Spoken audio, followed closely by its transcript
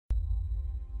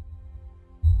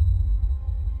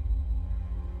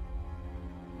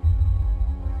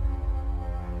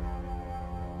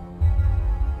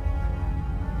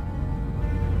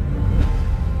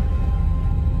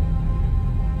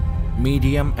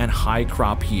medium and high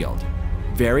crop yield,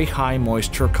 very high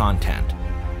moisture content,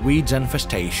 weeds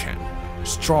infestation,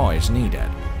 straw is needed,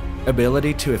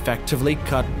 ability to effectively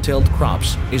cut tilled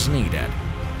crops is needed.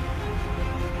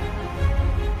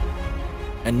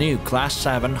 A new Class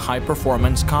 7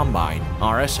 high-performance combine,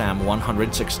 RSM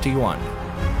 161.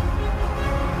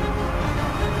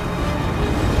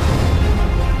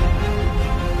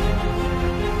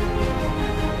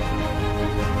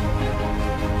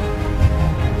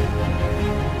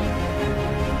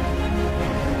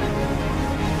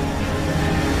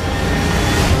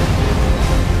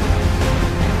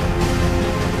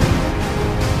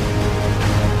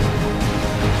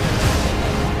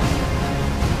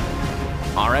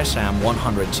 RSM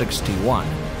 161,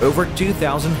 over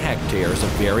 2,000 hectares of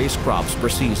various crops per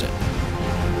season.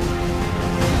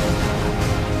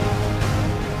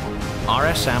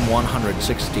 RSM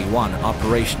 161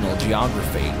 operational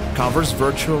geography covers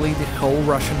virtually the whole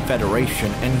Russian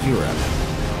Federation and Europe.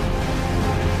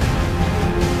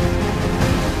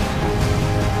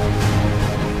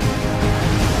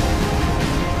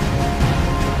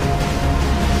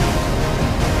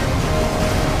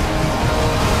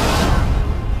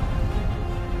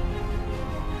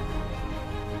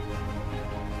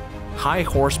 High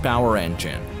horsepower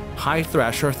engine, high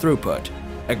thresher throughput,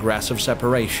 aggressive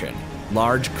separation,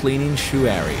 large cleaning shoe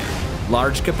area,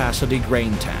 large capacity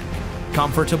grain tank,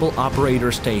 comfortable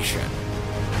operator station.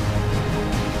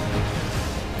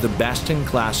 The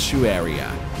best-in-class shoe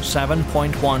area,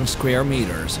 7.1 square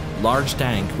meters, large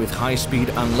tank with high-speed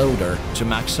unloader to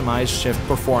maximize shift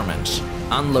performance,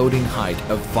 unloading height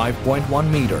of 5.1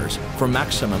 meters for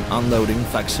maximum unloading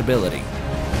flexibility.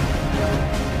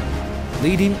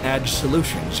 Leading-edge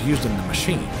solutions used in the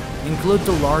machine include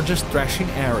the largest threshing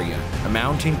area,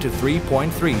 amounting to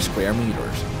 3.3 square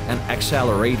meters, an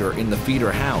accelerator in the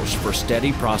feeder house for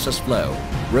steady process flow,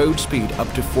 road speed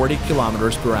up to 40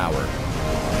 kilometers per hour.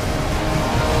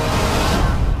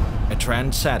 A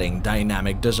trend-setting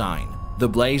dynamic design. The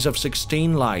blaze of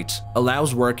 16 lights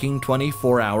allows working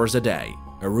 24 hours a day.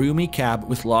 A roomy cab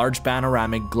with large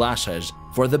panoramic glasses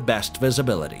for the best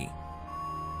visibility.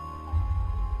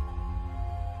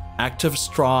 Active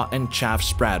straw and chaff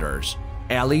spreaders,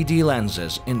 LED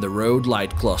lenses in the road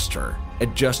light cluster,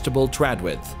 adjustable tread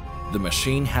width. The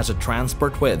machine has a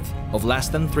transport width of less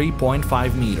than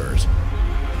 3.5 meters.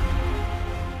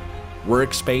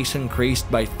 Workspace increased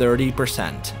by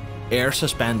 30%. Air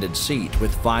suspended seat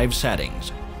with 5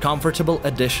 settings, comfortable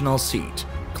additional seat,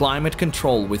 climate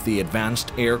control with the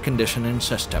advanced air conditioning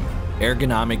system,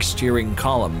 ergonomic steering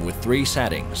column with 3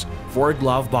 settings, 4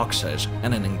 glove boxes,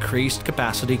 and an increased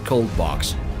capacity cold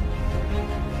box.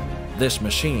 This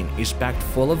machine is packed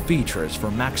full of features for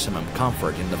maximum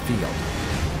comfort in the field.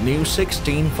 New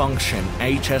 16-function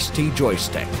HST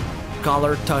joystick,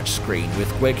 color touchscreen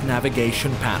with quick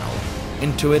navigation panel,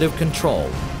 intuitive control,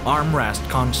 armrest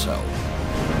console.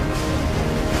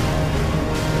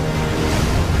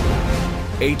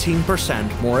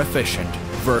 18% more efficient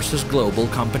versus global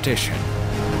competition.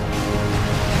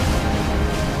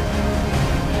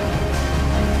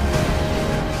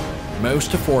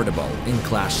 Most affordable in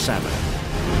Class 7.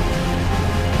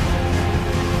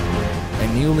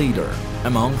 A new leader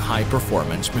among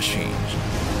high-performance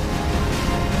machines.